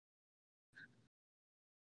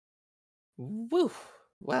Woo.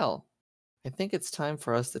 Well, I think it's time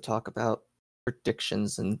for us to talk about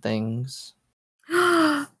predictions and things.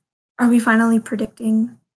 Are we finally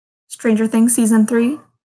predicting Stranger Things season 3?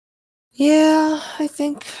 Yeah, I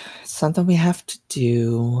think it's something we have to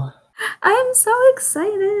do. I'm so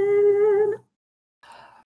excited.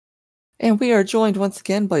 And we are joined once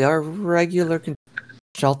again by our regular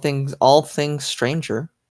all things Stranger,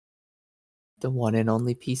 the one and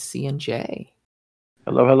only PC and J.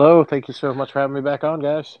 Hello, hello. Thank you so much for having me back on,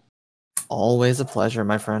 guys. Always a pleasure,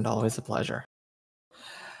 my friend. Always a pleasure.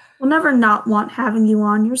 We'll never not want having you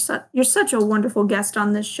on. You're such a wonderful guest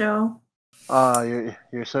on this show.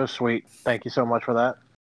 You're so sweet. Thank you so much for that.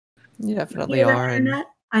 You definitely are. And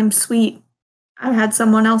I'm sweet. I had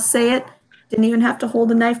someone else say it. Didn't even have to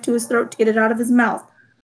hold a knife to his throat to get it out of his mouth.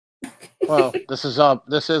 Well, this is a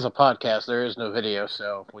podcast. There is no video,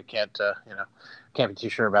 so we can't be too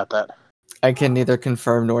sure about that. I can neither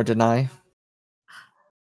confirm nor deny.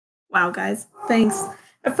 Wow, guys, thanks.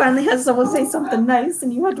 I finally had someone say something nice,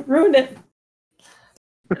 and you had to ruin it.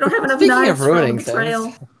 I don't have enough knives for all the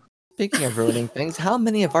betrayal. Speaking of ruining things, how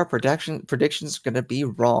many of our predictions are going to be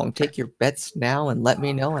wrong? Take your bets now and let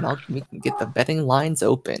me know, and we can get the betting lines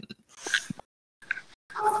open.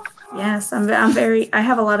 Yes, I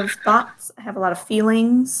have a lot of thoughts. I have a lot of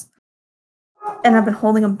feelings, and I've been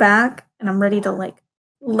holding them back, and I'm ready to let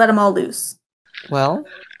them all loose. Well,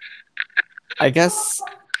 I guess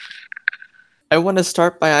I want to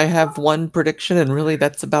start by I have one prediction, and really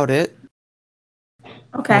that's about it.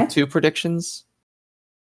 Okay. I have two predictions.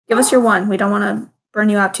 Give us your one. We don't want to burn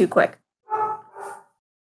you out too quick.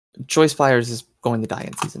 Joyce Byers is going to die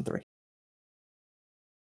in season 3.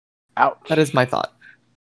 Ouch. That is my thought.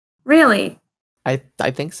 Really? I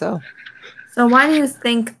think so. So why do you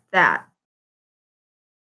think that?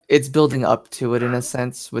 It's building up to it in a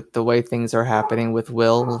sense with the way things are happening with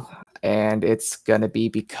Will, and it's gonna be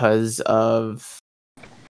because of...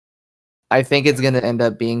 I think it's gonna end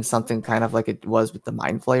up being something kind of like it was with the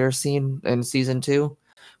Mind Flayer scene in season 2,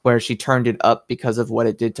 where she turned it up because of what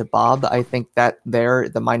it did to Bob. I think that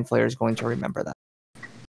the Mind Flayer is going to remember that.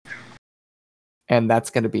 And that's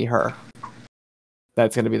going to be her.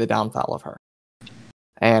 That's going to be the downfall of her.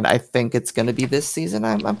 And I think it's going to be this season.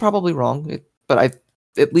 I'm probably wrong, but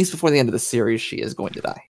at least before the end of the series, she is going to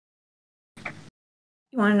die.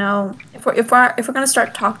 You want to know if we're going to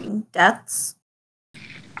start talking deaths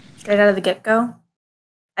straight out of the get-go?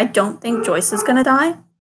 I don't think Joyce is going to die.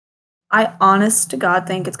 I honest to God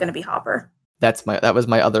think it's going to be Hopper. That was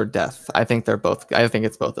my other death. I think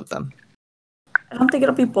it's both of them. I don't think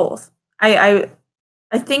it'll be both. I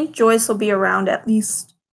think Joyce will be around at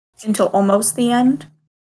least until almost the end.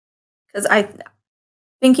 Because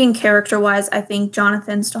thinking character-wise, I think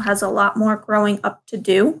Jonathan still has a lot more growing up to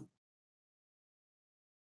do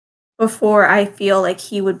before I feel like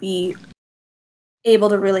he would be able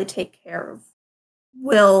to really take care of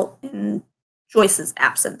Will in Joyce's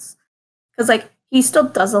absence. Because, he still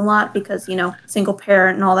does a lot because, single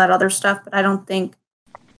parent and all that other stuff, but I don't think,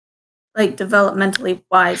 developmentally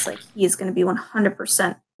wise, he is going to be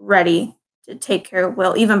 100% ready to take care of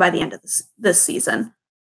Will, even by the end of this season.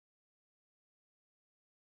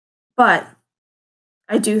 But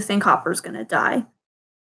I do think Hopper's going to die.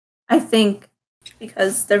 I think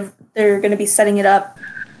because they're going to be setting it up,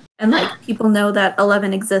 and, people know that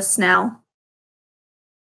 11 exists now.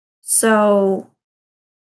 So...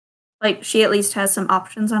 she at least has some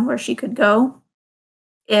options on where she could go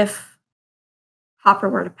if Hopper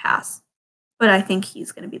were to pass. But I think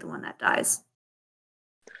he's going to be the one that dies.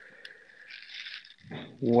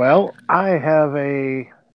 Well, I have a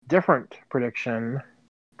different prediction,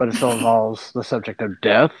 but it still involves the subject of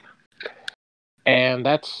death. And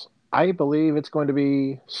I believe it's going to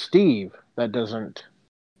be Steve that doesn't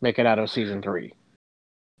make it out of season 3.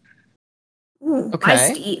 Ooh, okay.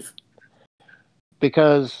 Why Steve?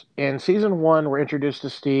 Because in season 1, we're introduced to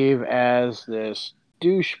Steve as this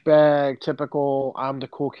douchebag, typical, I'm the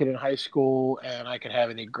cool kid in high school, and I could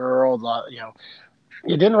have any girl.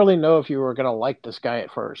 You didn't really know if you were going to like this guy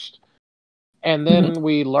at first. And then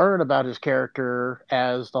we learn about his character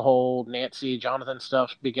as the whole Nancy, Jonathan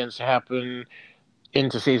stuff begins to happen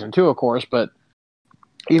into season 2, of course. But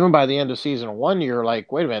even by the end of season 1, you're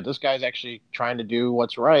like, wait a minute, this guy's actually trying to do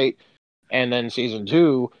what's right. And then season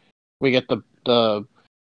 2, we get the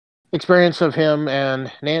experience of him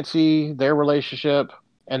and Nancy, their relationship,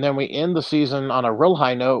 and then we end the season on a real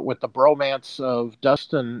high note with the bromance of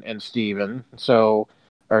Dustin and Steve. So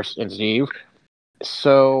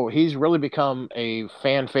he's really become a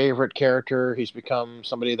fan favorite character. He's become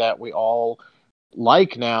somebody that we all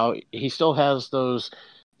like now. He still has those,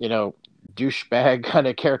 douchebag kind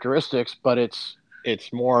of characteristics, but it's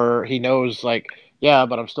more he knows like, yeah,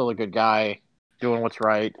 but I'm still a good guy doing what's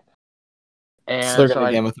right. So they're And so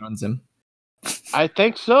gonna Game of Thrones him. I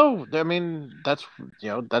think so. I mean, that's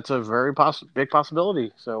a very big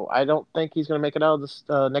possibility. So I don't think he's going to make it out of this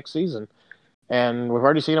next season. And we've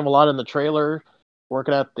already seen him a lot in the trailer,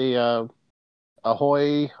 working at the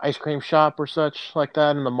Ahoy ice cream shop or such like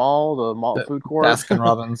that in the mall food court. Baskin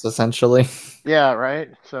Robbins, essentially. Yeah, right.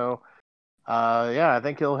 So, yeah, I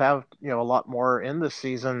think he'll have a lot more in this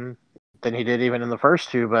season than he did even in the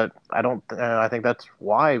first two. But I don't. I think that's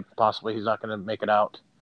why possibly he's not going to make it out.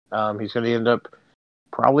 He's going to end up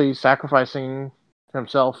probably sacrificing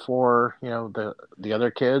himself for the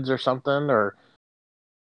other kids or something, or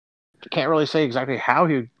can't really say exactly how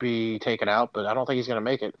he'd be taken out, but I don't think he's going to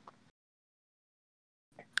make it.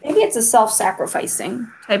 Maybe it's a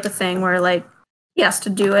self-sacrificing type of thing where like he has to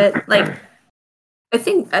do it. Like I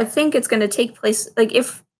think it's going to take place like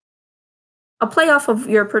if a playoff of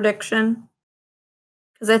your prediction,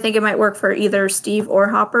 because I think it might work for either Steve or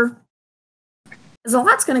Hopper, is a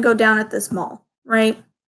lot's going to go down at this mall, right?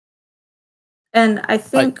 And I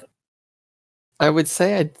think I would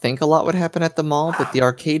say I think a lot would happen at the mall, but the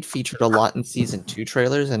arcade featured a lot in season 2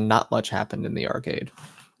 trailers, and not much happened in the arcade.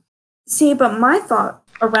 see, but my thought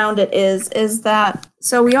around it is that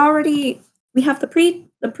so we have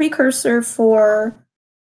the precursor for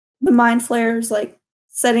the mind flayers like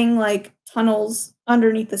setting like tunnels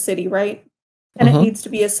underneath the city, right? And it needs to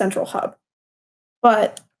be a central hub.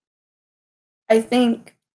 But I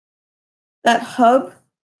think that hub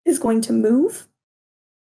is going to move.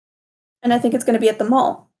 And I think it's going to be at the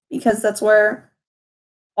mall because that's where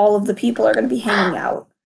all of the people are going to be hanging out.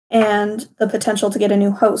 And the potential to get a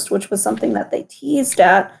new host, which was something that they teased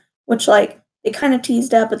at, which like they kind of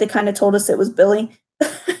teased at, but they kind of told us it was Billy.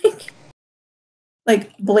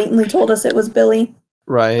 Like blatantly told us it was Billy.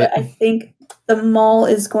 Right. But I think the mall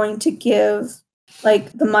is going to give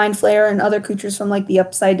like the Mind Flayer and other creatures from like the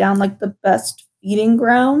Upside Down like the best feeding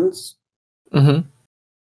grounds. Mm-hmm.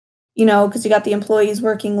 Because you got the employees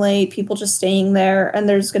working late, people just staying there, and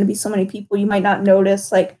there's going to be so many people you might not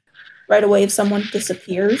notice like right away if someone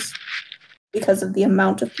disappears because of the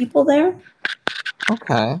amount of people there.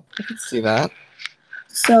 Okay, I can see that.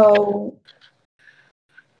 So,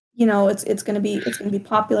 it's going to be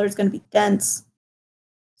popular, it's going to be dense.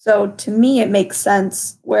 So to me, it makes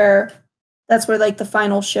sense where that's where like the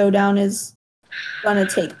final showdown is going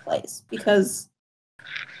to take place, because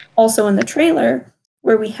also in the trailer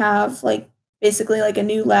where we have like basically like a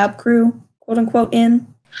new lab crew, quote unquote, it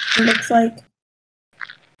looks like,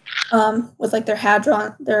 with like their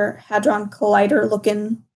hadron collider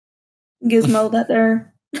looking gizmo that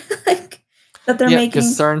they're making. Yeah,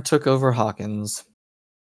 because CERN took over Hawkins.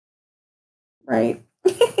 Right.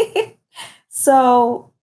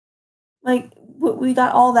 So, like, we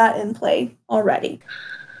got all that in play already.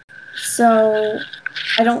 So,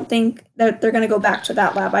 I don't think that they're going to go back to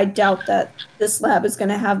that lab. I doubt that this lab is going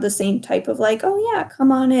to have the same type of, like, oh, yeah,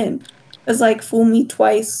 come on in. Because, like, fool me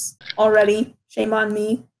twice already. Shame on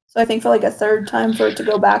me. So, I think for, like, a third time for it to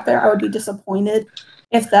go back there, I would be disappointed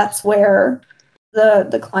if that's where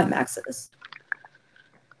the climax is.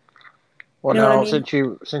 Well, You know now, what I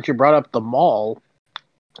mean? since you brought up the mall,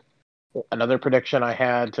 another prediction I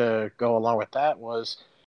had to go along with that was,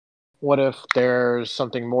 what if there's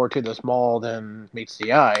something more to this mall than meets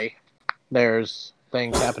the eye? There's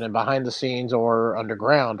things happening behind the scenes or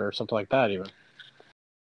underground or something like that even.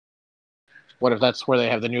 What if that's where they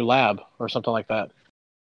have the new lab or something like that?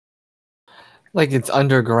 Like it's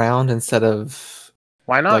underground instead of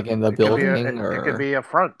Why not? like in the It could be building, a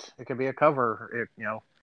front. It could be a cover.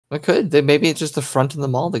 It could. Maybe it's just the front in the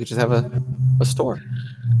mall. They could just have a store.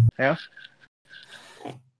 Yeah.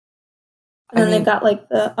 And then they've got like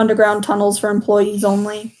the underground tunnels for employees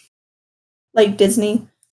only, like Disney.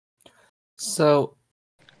 So,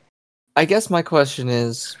 I guess my question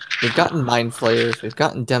is, we've gotten Mind Flayers, we've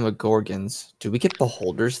gotten Demogorgons. Do we get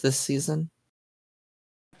Beholders this season?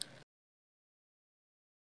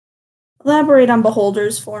 Elaborate on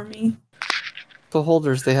Beholders for me.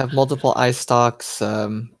 Beholders, they have multiple eye stalks,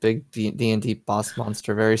 big D&D boss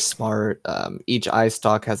monster, very smart. Each eye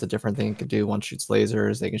stalk has a different thing it can do. One shoots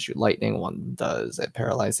lasers, they can shoot lightning, one does a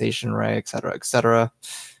paralyzation ray, etc., etc.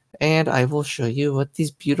 And I will show you what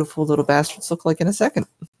these beautiful little bastards look like in a second.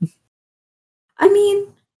 I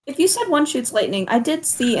mean, if you said one shoots lightning, I did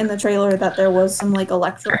see in the trailer that there was some like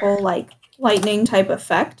electrical, like lightning type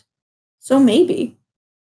effect. So maybe.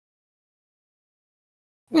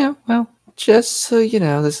 Yeah, well, just so you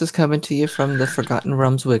know, this is coming to you from the Forgotten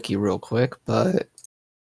Realms wiki real quick, but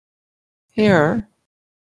here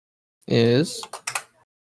is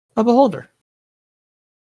a beholder.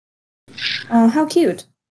 Oh, how cute.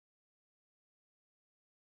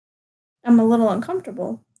 I'm a little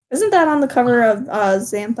uncomfortable. Isn't that on the cover of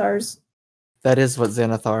Xanthar's? That is what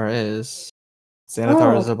Xanathar is.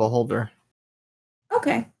 Xanathar is a beholder.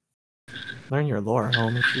 Okay. Learn your lore,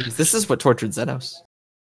 homie. Jeez, this is what tortured Xenos.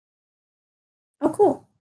 Oh, cool.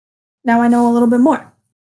 Now I know a little bit more.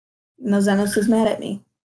 Even though Xenos is mad at me.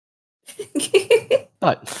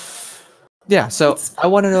 But yeah, so I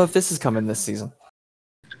want to know if this is coming this season.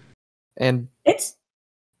 And It's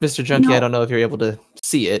Mr. Junkie, I don't know if you're able to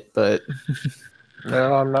see it, but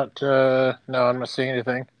No, I'm not. No, I'm not seeing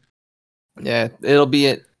anything. yeah, it'll be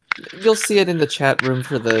it. You'll see it in the chat room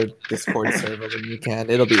for the Discord server when you can.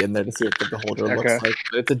 It'll be in there to see what the beholder looks like.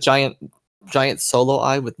 It's a giant solo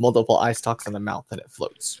eye with multiple eye stalks and a mouth, and it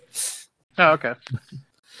floats. Oh, okay.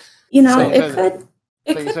 You know, So you it said-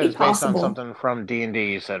 could So you be said it's based on possible. something from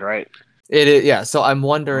D&D, you said, right? It is, yeah. So I'm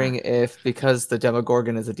wondering if, because the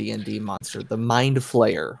Demogorgon is a D&D monster, the Mind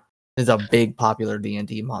Flayer is a big popular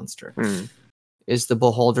D&D monster. Is the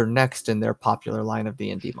Beholder next in their popular line of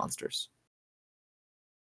D&D monsters?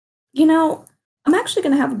 You know, I'm actually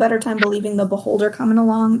going to have a better time believing the Beholder coming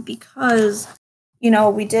along because, you know,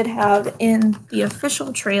 we did have in the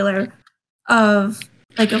official trailer of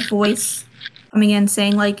like a voice coming in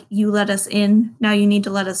saying like, you let us in, now you need to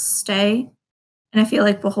let us stay. And I feel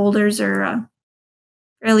like Beholders are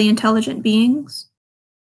fairly intelligent beings.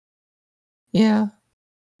 Yeah.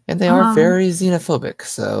 And they are very xenophobic,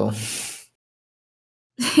 so...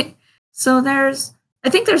 So I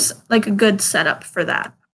think there's like a good setup for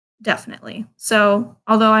that. Definitely. So,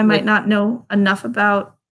 although I might not know enough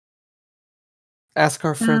about... Ask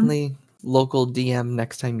our friendly local DM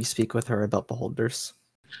next time you speak with her about Beholders.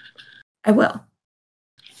 I will.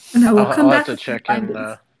 And I will come back to check in.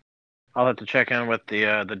 I'll have to check in with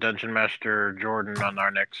the Dungeon Master Jordan on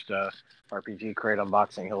our next RPG crate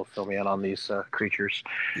unboxing. He'll fill me in on these creatures.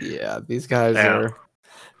 Yeah, these guys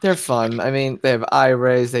they're fun. I mean, they have eye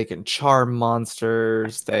rays, they can charm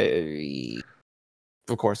monsters, they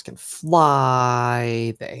of course can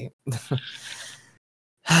fly, they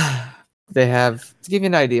they have, to give you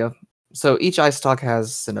an idea, so each eye stalk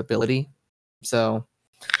has an ability. So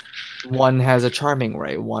one has a charming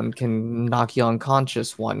ray, one can knock you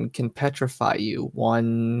unconscious, one can petrify you,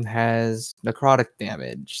 one has necrotic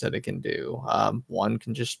damage that it can do, one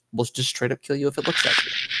can will just straight up kill you if it looks at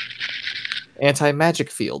you.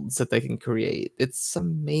 Anti-magic fields that they can create. It's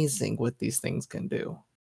amazing what these things can do.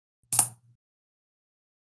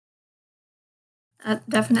 That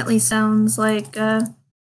definitely sounds like a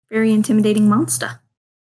very intimidating monster.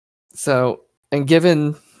 So, and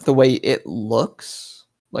given the way it looks,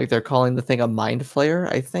 like they're calling the thing a Mind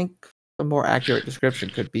Flayer, I think a more accurate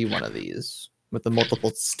description could be one of these, with the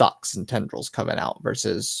multiple stalks and tendrils coming out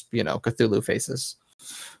versus, Cthulhu faces.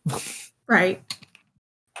 Right.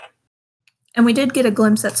 And we did get a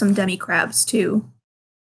glimpse at some demi crabs too.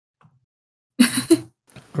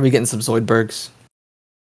 Are we getting some Zoidbergs?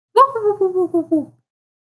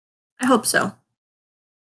 I hope so.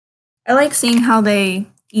 I like seeing how they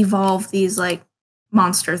evolve these like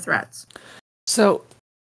monster threats. So,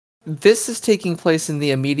 this is taking place in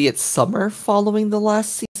the immediate summer following the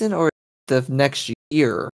last season, or the next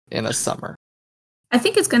year in a summer? I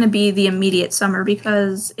think it's going to be the immediate summer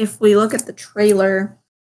because if we look at the trailer,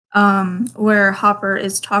 where Hopper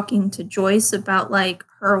is talking to Joyce about like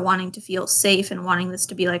her wanting to feel safe and wanting this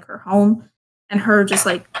to be like her home, and her just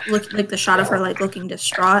like the shot of her like looking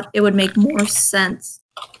distraught, it would make more sense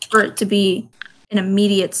for it to be an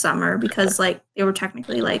immediate summer because like they were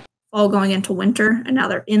technically like fall going into winter and now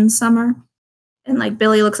they're in summer, and like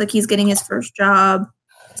Billy looks like he's getting his first job,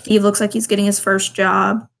 Steve looks like he's getting his first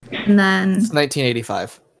job, and then it's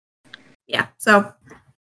 1985. Yeah, so.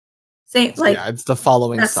 Like, yeah, it's the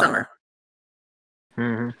following summer.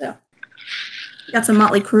 Mm-hmm. So, got some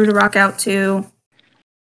Motley Crue to rock out to.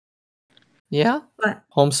 Yeah, but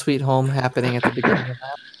Home Sweet Home happening at the beginning of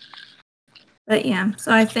that. But yeah,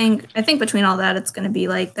 so I think between all that, it's going to be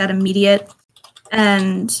like that immediate,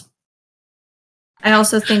 and I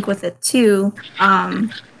also think with it too, they're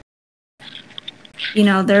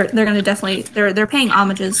going to definitely they're paying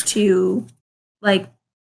homages to like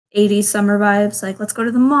 80s summer vibes, like let's go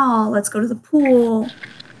to the mall, let's go to the pool,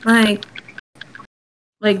 like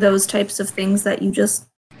those types of things that you just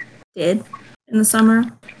did in the summer.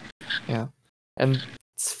 Yeah, and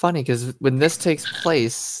it's funny because when this takes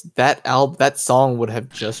place, that song would have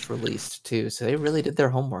just released too, so they really did their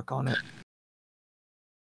homework on it.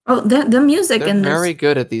 Oh, the music They're in this. They're very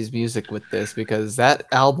good at these music with this because that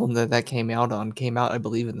album that came out, I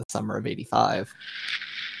believe, in the summer of '85.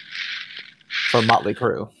 for Motley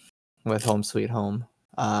Crue with Home Sweet Home.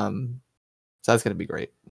 So that's gonna be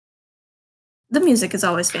great. The music is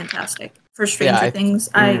always fantastic. For Yeah, Stranger Things,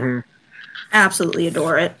 I Mhm. absolutely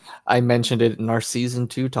adore it. I mentioned it in our season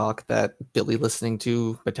 2 talk that Billy listening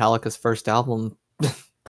to Metallica's first album, I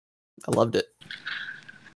loved it.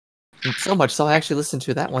 And so much so I actually listened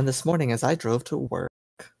to that one this morning as I drove to work.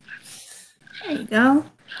 There you go.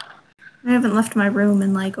 I haven't left my room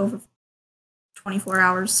in like over 24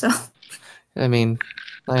 hours, so. I mean,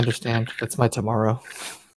 I understand. That's my tomorrow.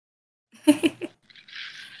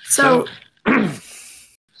 So,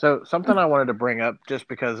 So something I wanted to bring up, just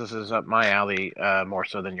because this is up my alley more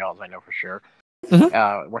so than y'all's, I know for sure.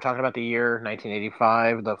 Mhm. We're talking about the year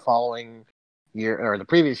 1985. The following year, or the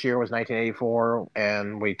previous year, was 1984,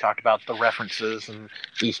 and we talked about the references and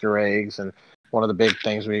Easter eggs. And one of the big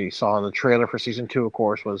things we saw in the trailer for season 2, of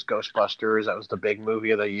course, was Ghostbusters. That was the big movie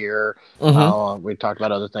of the year. We talked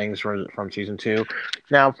about other things from season 2.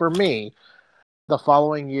 Now, for me, the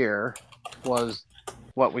following year was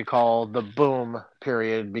what we call the boom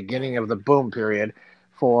period, beginning of the boom period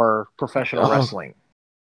for professional Oh. wrestling.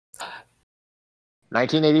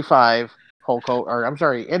 1985,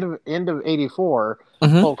 end of 84,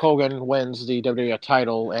 Mhm. Hulk Hogan wins the WWF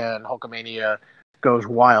title, and Hulkamania goes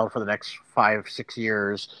wild for the next 5-6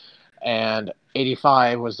 years. And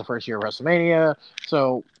 85 was the first year of WrestleMania,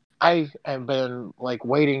 so I have been like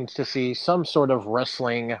waiting to see some sort of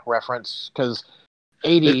wrestling reference, because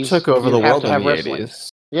It 80s took over you the have world to in have the wrestling. 80s.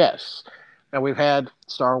 Yes. And we've had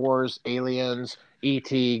Star Wars, Aliens,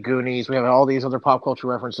 E.T., Goonies. We have all these other pop culture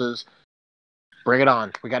references. Bring it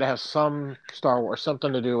on. We got to have some Star Wars,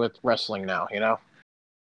 something to do with wrestling now, you know?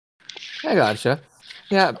 I gotcha.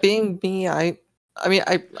 Yeah, being me, I mean,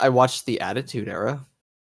 I watched the Attitude Era.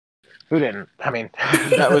 Who didn't? I mean,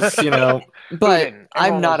 That was, but didn't?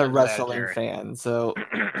 I'm Everyone not loves a Ed the wrestling Attitude. fan, so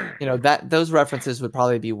that those references would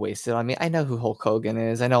probably be wasted on me. I know who Hulk Hogan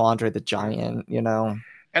is. I know Andre the Giant.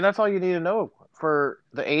 And that's all you need to know for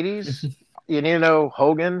the 80s. You need to know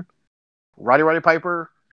Hogan, Roddy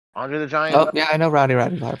Piper, Andre the Giant. Oh yeah, I know Rowdy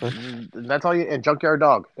Piper. That's all you. And Junkyard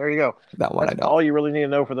Dog. There you go. That one That's I don't. all you really need to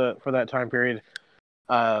know for that time period.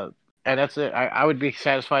 And that's it. I would be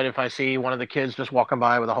satisfied if I see one of the kids just walking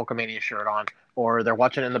by with a Hulkamania shirt on, or they're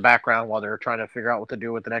watching it in the background while they're trying to figure out what to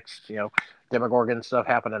do with the next, Demogorgon stuff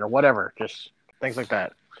happening or whatever. Just things like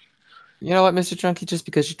that. You know what, Mr. Chunky? Just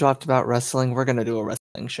because you talked about wrestling, we're gonna do a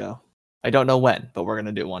wrestling show. I don't know when, but we're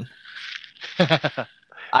gonna do one.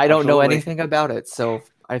 I don't know Absolutely. anything about it, so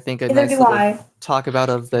I think a neither nice do little I. talk about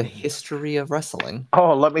of the history of wrestling.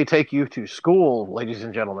 Oh, let me take you to school, ladies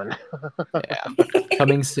and gentlemen. Yeah,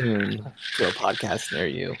 coming soon to a podcast near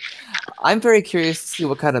you. I'm very curious to see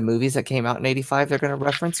what kind of movies that came out in '85 they're going to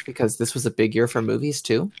reference, because this was a big year for movies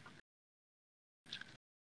too.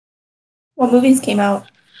 What movies came out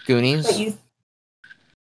that Goonies, you?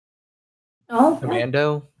 Oh, yeah.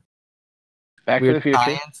 Commando, Back to Weird the Future,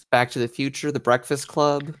 Science, Back to the Future, The Breakfast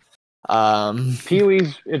Club.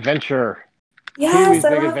 Pee-wee's Adventure. Yes, Pee-wee's I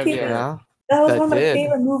Big love Pee-wee. Adventure. Yeah, That was that one of my did.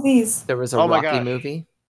 favorite movies. There was a Oh my Rocky gosh. movie.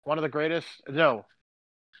 One of the greatest, no,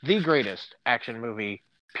 the greatest action movie,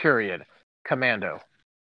 period. Commando.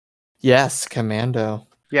 Yes, Commando.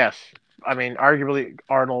 Yes. I mean, arguably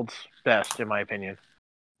Arnold's best, in my opinion.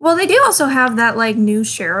 Well, they do also have that like new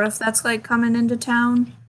sheriff that's like coming into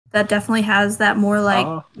town. That definitely has that more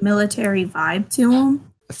like military vibe to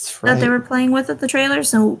him That's right. that they were playing with at the trailer.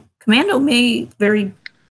 So Commando may very,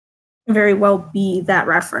 very well be that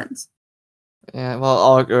reference. Yeah,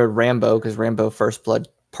 well, Rambo, because Rambo First Blood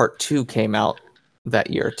Part 2 came out that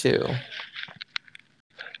year too.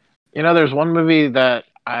 There's one movie that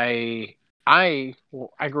I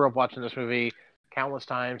grew up watching this movie countless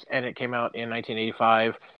times, and it came out in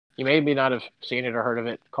 1985. You may not have seen it or heard of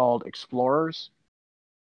it, called Explorers.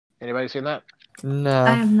 Anybody seen that? No.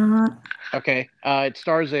 I have not. Okay. It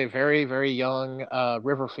stars a very, very young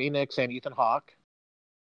River Phoenix and Ethan Hawke.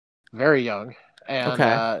 Very young. And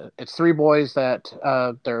Okay. it's three boys that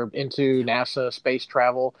they're into NASA space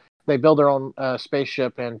travel. They build their own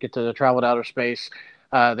spaceship and get to travel to outer space.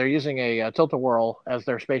 They're using a tilt-a-whirl as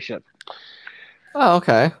their spaceship. Oh,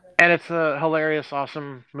 okay. And it's a hilarious,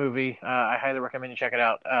 awesome movie. I highly recommend you check it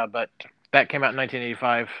out. But that came out in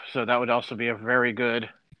 1985, so that would also be a very good,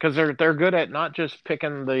 because they're good at not just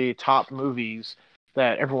picking the top movies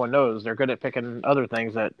that everyone knows. They're good at picking other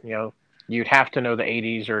things that you'd have to know the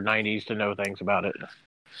 80s or 90s to know things about it.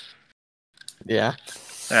 Yeah.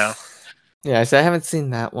 Yeah. Yeah, so I haven't seen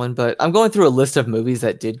that one, but I'm going through a list of movies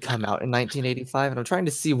that did come out in 1985, and I'm trying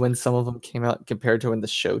to see when some of them came out compared to when the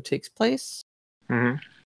show takes place. Mm-hmm.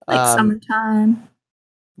 Like summertime.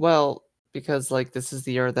 Well, because like this is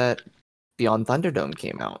the year that Beyond Thunderdome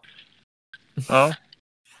came out. Oh,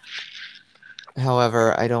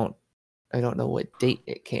 However, I don't know what date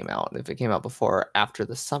it came out. If it came out before or after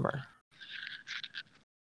the summer.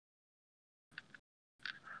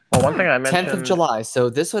 well, one thing I 10th mentioned. of July. So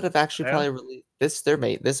this would have actually Yeah. probably released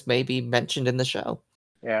this may be mentioned in the show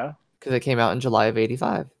Yeah. because it came out in July of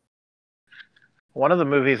 '85. One of the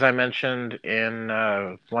movies I mentioned in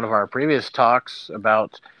one of our previous talks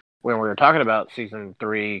about when we were talking about season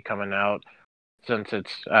 3 coming out, since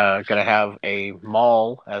it's going to have a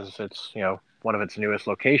mall as its, one of its newest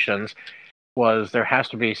locations, was there has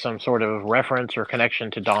to be some sort of reference or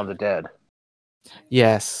connection to Dawn of the Dead.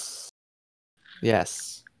 Yes.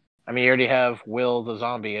 I mean, you already have Will the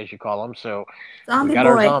zombie, as you call him, so Zombie we got boy.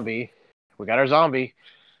 our zombie. We got our zombie.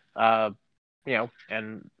 And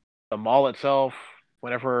the mall itself,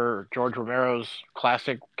 whenever George Romero's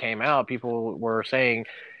classic came out, people were saying,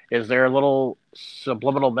 is there a little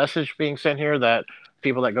subliminal message being sent here that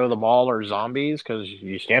people that go to the mall are zombies? Because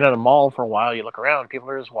you stand at a mall for a while, you look around, people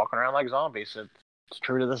are just walking around like zombies. It's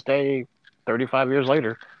true to this day, 35 years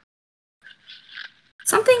later.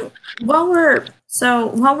 Something while we're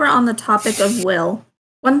on the topic of Will,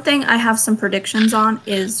 one thing I have some predictions on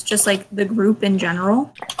is just like the group in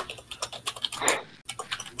general.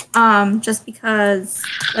 Just because,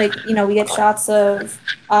 like, we get shots of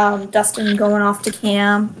Dustin going off to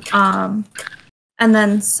camp, and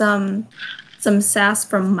then some sass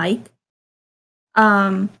from Mike,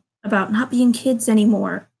 about not being kids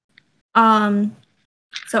anymore. So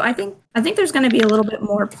I think there's going to be a little bit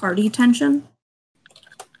more party tension.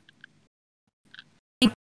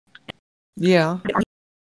 Yeah.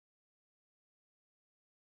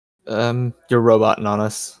 You're roboting on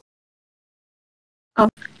us. Oh,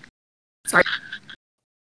 sorry.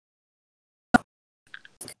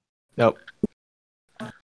 Nope.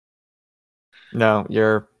 No,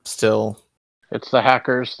 you're still. It's the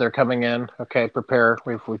hackers. They're coming in. Okay, prepare.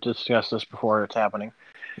 We've discussed this before. It's happening.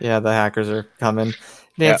 Yeah, the hackers are coming.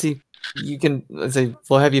 Nancy, you can say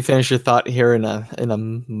we'll have you finish your thought here in a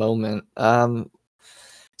moment.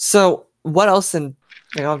 So what else? And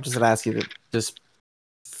I'm just gonna ask you to just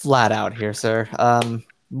flat out here, sir.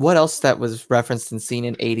 What else that was referenced and seen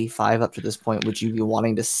in '85 up to this point would you be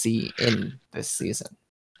wanting to see in this season?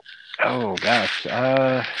 Oh gosh.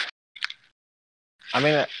 I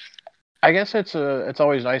mean, I guess it's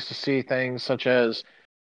always nice to see things such as,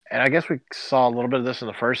 and I guess we saw a little bit of this in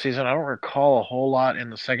the first season. I don't recall a whole lot in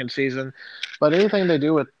the second season, but anything they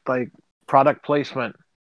do with like product placement,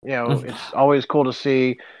 it's always cool to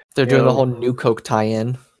see. They're doing the whole New Coke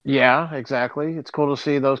tie-in. Yeah, exactly. It's cool to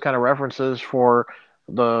see those kind of references for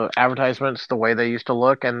the advertisements, the way they used to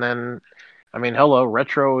look, and then, I mean, hello,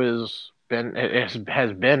 retro has been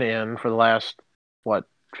in for the last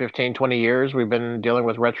 15, 20 years. We've been dealing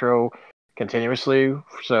with retro continuously,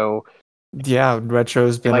 so yeah,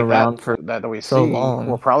 retro's been like around for that we so see. long.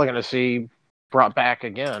 We're probably going to see brought back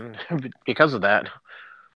again because of that.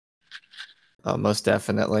 Oh, most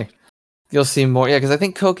definitely. You'll see more, yeah, because I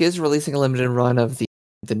think Coke is releasing a limited run of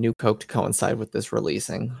the New Coke to coincide with this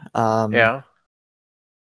releasing. Yeah.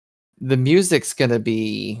 The music's gonna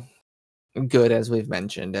be good, as we've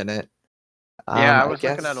mentioned in it. I was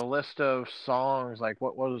looking at a list of songs, like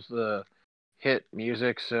what was the hit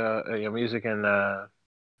music in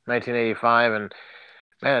 1985, and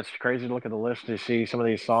man, it's crazy to look at the list to see some of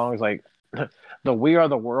these songs. Like the "We Are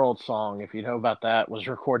the World" song, if you know about that, was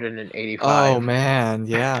recorded in '85. Oh man,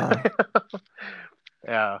 yeah.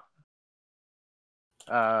 Yeah.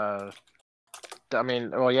 I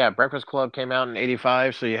mean, well, yeah, Breakfast Club came out in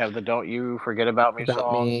 '85, so you have the "Don't You Forget About Me"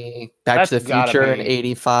 song. Back to the Future in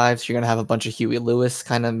 '85, so you're gonna have a bunch of Huey Lewis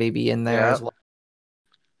kind of maybe in there as well.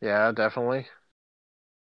 Yeah, definitely.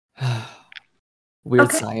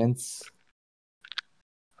 Weird Science.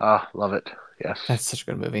 Ah, love it. Yes. That's such a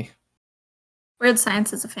good movie. Weird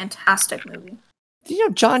Science is a fantastic movie. Do you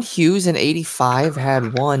know John Hughes in '85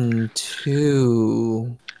 had 1,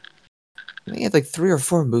 2... He had like 3 or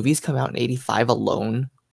 4 movies come out in '85 alone.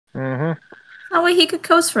 Mm-hmm. That way he could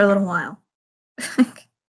coast for a little while.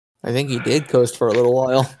 I think he did coast for a little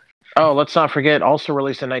while. Oh, let's not forget, also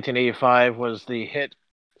released in 1985 was the hit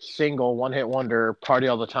single, one-hit wonder, "Party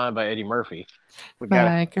All the Time" by Eddie Murphy.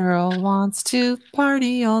 My girl wants to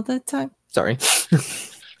party all the time. Sorry.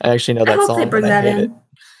 I actually know that song. I hope they bring that in.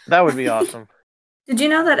 That would be awesome. Did you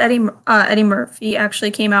know that Eddie Murphy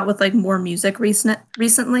actually came out with like more music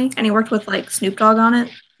recently, and he worked with like Snoop Dogg on it,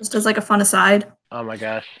 just as like a fun aside? Oh my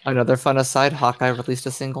gosh! Another fun aside: Hawkeye released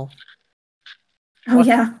a single. Oh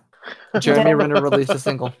yeah. Jeremy Renner released a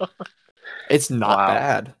single. It's not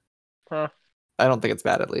bad. Huh. I don't think it's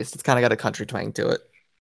bad. At least it's kind of got a country twang to it.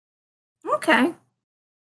 Okay.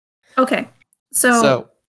 Okay. So So,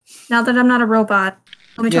 now that I'm not a robot,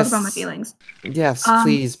 let me talk about my Yes. feelings. yes,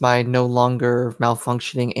 please, my no longer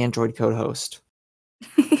malfunctioning Android code host.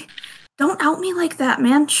 Don't out me like that,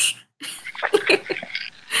 man. Shh.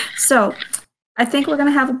 So, I think we're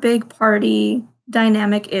gonna have a big party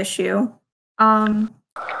dynamic issue.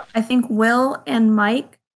 I think Will and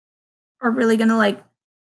Mike are really gonna like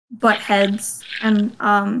butt heads, and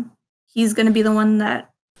he's gonna be the one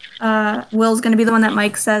that Will's gonna be the one that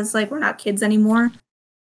Mike says like we're not kids anymore.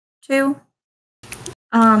 To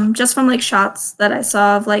just from like shots that I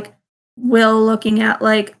saw of like Will looking at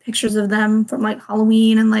like pictures of them from like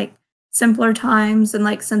Halloween and like simpler times, and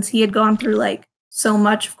like since he had gone through like so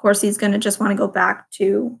much, of course he's gonna just want to go back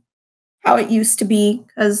to how it used to be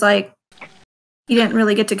because like he didn't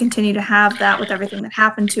really get to continue to have that with everything that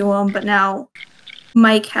happened to him, but now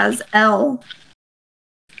Mike has Elle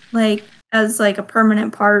like as like a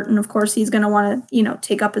permanent part, and of course he's going to want to, you know,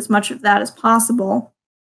 take up as much of that as possible.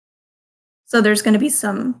 So there's going to be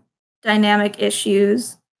some dynamic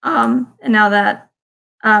issues. And now that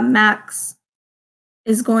Max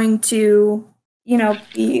is going to, you know,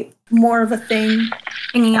 be more of a thing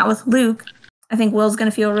hanging out with Luke, I think Will's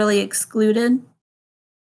going to feel really excluded.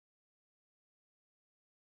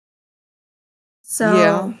 So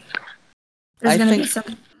Yeah. there's I going to be think-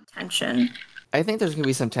 some tension. I think there's gonna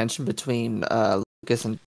be some tension between Lucas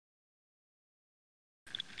and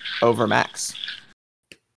over Max.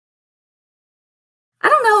 I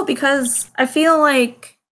don't know because I feel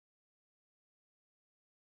like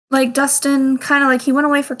Dustin kind of like he went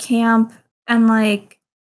away for camp and like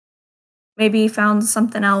maybe he found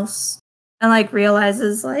something else and like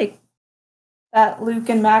realizes like that Luke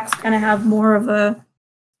and Max kind of have more of a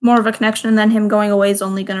connection, and then him going away is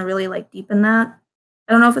only going to really like deepen that.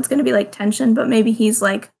 I don't know if it's going to be like tension, but maybe he's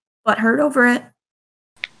like butthurt over it.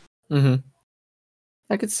 Mm-hmm.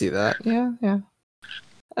 I could see that. Yeah.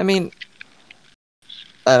 I mean,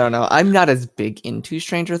 I don't know. I'm not as big into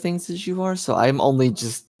Stranger Things as you are, so I'm only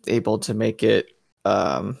just able to make it,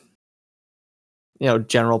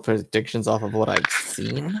 general predictions off of what I've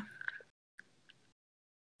seen.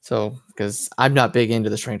 So, because I'm not big into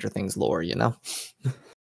the Stranger Things lore, you know.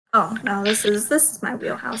 Oh no, this is my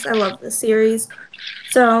wheelhouse. I love this series.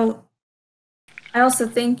 So I also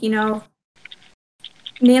think, you know,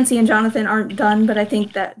 Nancy and Jonathan aren't done, but I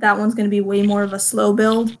think that one's going to be way more of a slow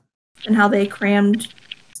build than how they crammed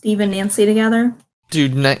Steve and Nancy together.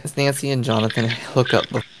 Dude, Nancy and Jonathan hook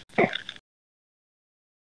up. Well,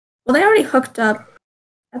 they already hooked up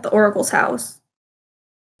at the Oracle's house,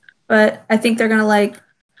 but I think they're going to like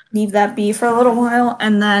leave that be for a little while,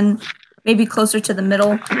 and then maybe closer to the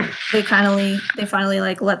middle, they finally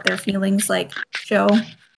like let their feelings like show.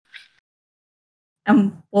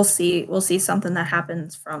 And we'll see something that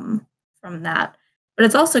happens from that. But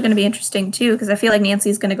it's also going to be interesting too because I feel like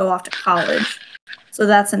Nancy's going to go off to college, so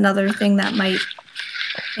that's another thing that might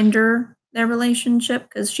hinder their relationship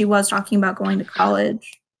because she was talking about going to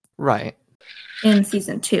college, Right. in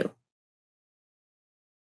season 2.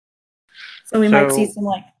 So we might see some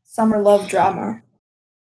like summer love drama.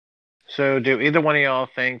 So, do either one of y'all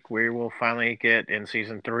think we will finally get in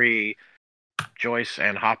season 3 Joyce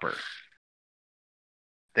and Hopper?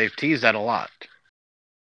 They've teased that a lot.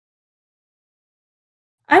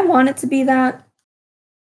 I want it to be that.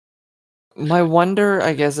 My wonder,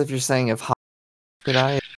 I guess, if you're saying if Hopper could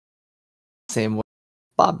die, same way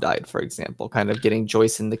Bob died, for example, kind of getting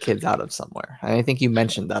Joyce and the kids out of somewhere. I think you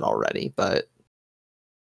mentioned that already, but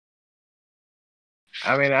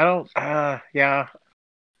I mean, I don't. Yeah.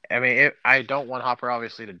 I mean, I don't want Hopper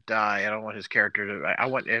obviously to die. I don't want his character to. I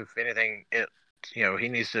want, if anything, he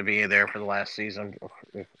needs to be there for the last season,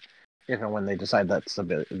 if and when they decide that's to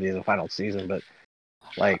be the final season. But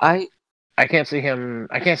like, I can't see him.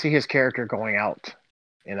 I can't see his character going out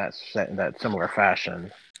in that similar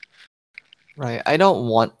fashion. Right. I don't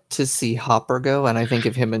want to see Hopper go, and I think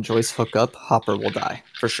if him and Joyce hook up, Hopper will die,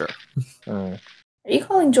 for sure. Are you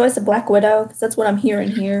calling Joyce a Black Widow? Because that's what I'm hearing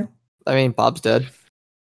here. I mean, Bob's dead.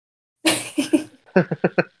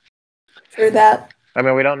 True that. I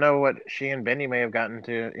mean, we don't know what she and Benny may have gotten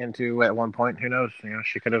into at one point. Who knows?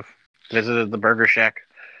 She could have visited the Burger Shack.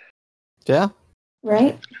 Yeah.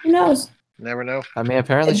 Right? Who knows? Never know. I mean,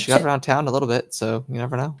 apparently she got around town a little bit, so you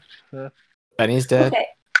never know. Yeah. Benny's dead. Okay.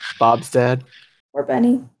 Bob's dead. Or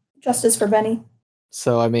Benny. Justice for Benny.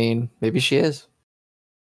 So, I mean, maybe she is.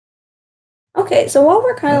 Okay, so while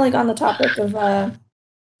we're kind of like on the topic of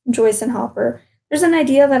Joyce and Hopper, there's an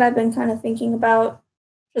idea that I've been kind of thinking about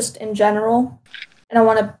just in general, and I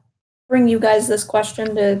want to bring you guys this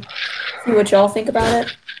question to see what y'all think about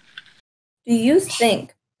it. Do you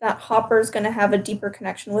think that Hopper's going to have a deeper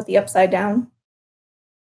connection with the Upside Down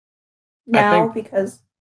now because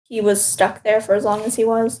he was stuck there for as long as he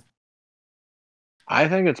was. I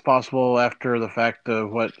think it's possible after the fact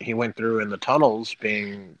of what he went through in the tunnels,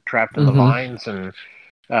 being trapped in the vines, and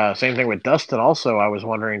same thing with Dustin. Also, I was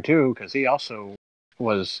wondering too, because he also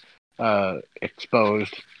was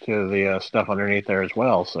exposed to the stuff underneath there as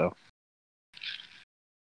well. So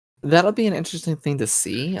that'll be an interesting thing to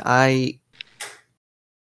see. I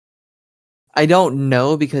don't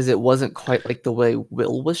know because it wasn't quite like the way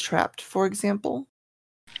Will was trapped, for example.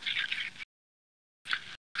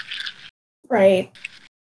 Right.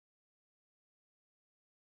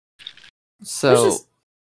 So,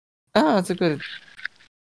 it's a good.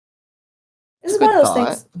 It's one of those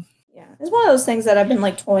things. Yeah, it's one of those things that I've been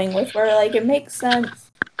like toying with, where like it makes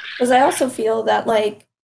sense, because I also feel that like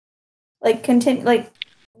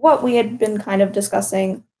what we had been kind of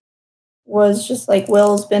discussing was just like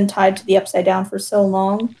Will's been tied to the Upside Down for so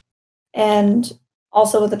long, and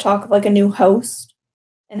also with the talk of like a new host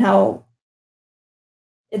and how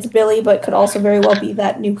it's Billy, but could also very well be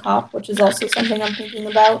that new cop, which is also something I'm thinking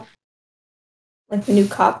about. Like the new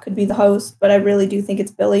cop could be the host, but I really do think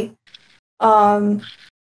it's Billy. But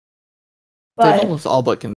they've almost all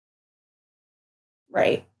but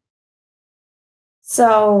right.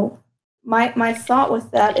 So my thought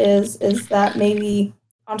with that is that maybe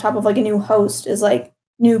on top of like a new host is like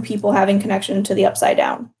new people having connection to the Upside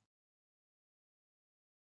Down.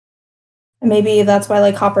 And maybe that's why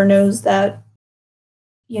like Hopper knows that,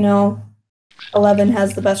 11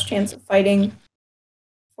 has the best chance of fighting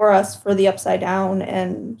for us for the Upside Down,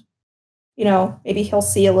 and maybe he'll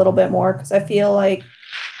see a little bit more, because I feel like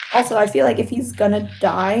if he's gonna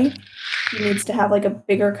die, he needs to have like a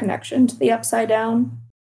bigger connection to the Upside Down.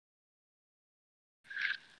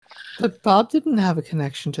 But Bob didn't have a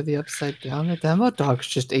connection to the Upside Down. The demo dogs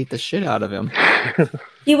just ate the shit out of him.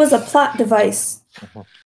 He was a plot device.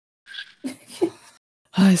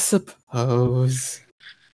 I suppose.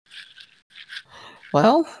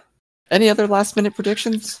 Well, any other last minute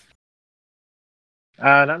predictions?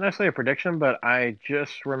 Not necessarily a prediction, but I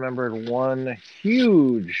just remembered one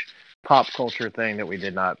huge pop culture thing that we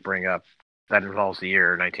did not bring up that involves the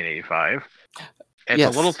year 1985. It's a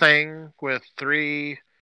little thing with 3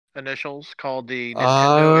 initials called the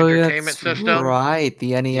Nintendo Entertainment System. Right,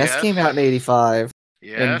 the NES came out in 85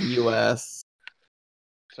 in the US.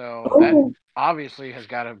 So that obviously has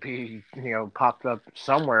got to be, popped up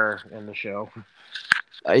somewhere in the show.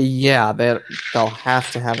 Yeah, they'll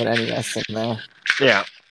have to have an NES in there. Yeah.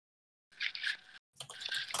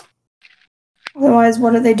 Otherwise,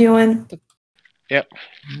 what are they doing? Yep.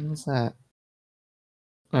 What was that?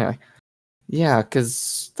 Anyway. Yeah,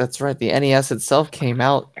 because that's right. The NES itself came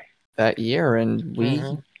out that year, and we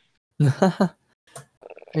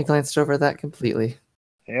glanced over that completely.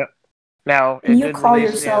 Yep. Now, and you call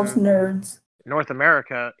yourselves nerds. North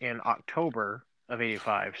America in October of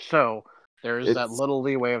 85. So there's that little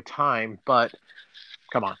leeway of time, but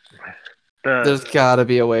come on. There's got to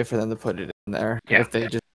be a way for them to put it in there if they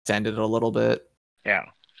just extended it a little bit. Yeah.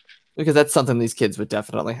 Because that's something these kids would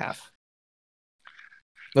definitely have.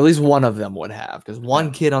 At least one of them would have, because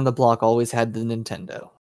one kid on the block always had the Nintendo.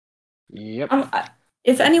 Yep.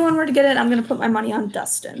 If anyone were to get it, I'm going to put my money on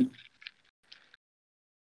Dustin.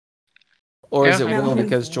 Or is it Will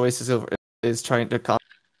because Joyce is trying to come?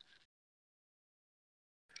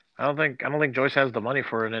 I don't think Joyce has the money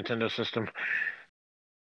for a Nintendo system.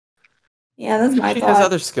 Yeah, that's my thought. She has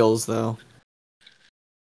other skills, though.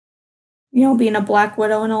 Being a Black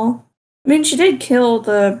Widow and all. I mean, she did kill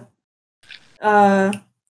the guy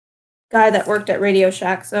that worked at Radio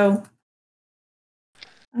Shack, so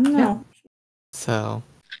I don't know. So,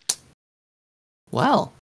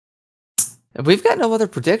 well, we've got no other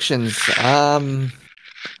predictions. I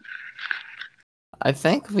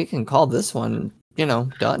think we can call this one,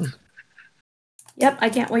 done. Yep, I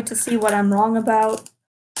can't wait to see what I'm wrong about.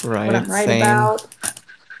 Right. What I'm right about.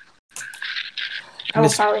 I will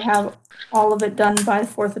probably have all of it done by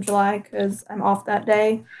 4th of July because I'm off that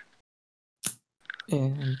day.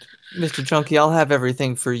 And Mr. Junkie, I'll have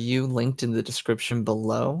everything for you linked in the description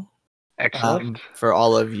below. Excellent. For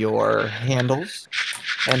all of your handles.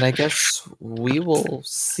 And I guess we will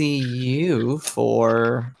see you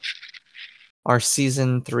for our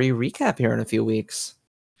season 3 recap here in a few weeks.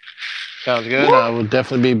 Sounds good. I will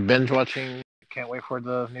definitely be binge watching. Can't wait for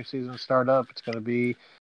the new season to start up. It's going to be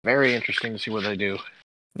very interesting to see what they do.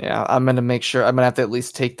 Yeah, I'm going to make sure I'm going to have to at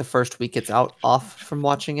least take the first week it's out off from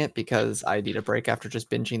watching it because I need a break after just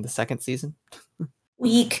binging the second season.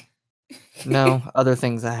 Week. No, other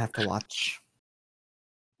things I have to watch.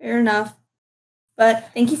 Fair enough.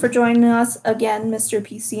 But thank you for joining us again, Mr.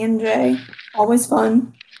 PCNJ. Always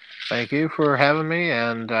fun. Thank you for having me,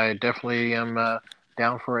 and I definitely am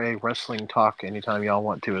down for a wrestling talk anytime y'all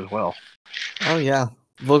want to as well. Oh yeah,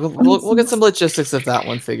 we'll get some logistics of that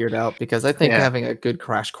one figured out, because I think Yeah. having a good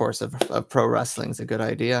crash course of pro wrestling is a good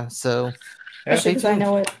idea. So Especially because I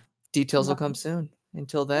know it. Details will come soon.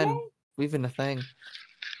 Until then, we've been a thing.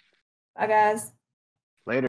 Bye, guys.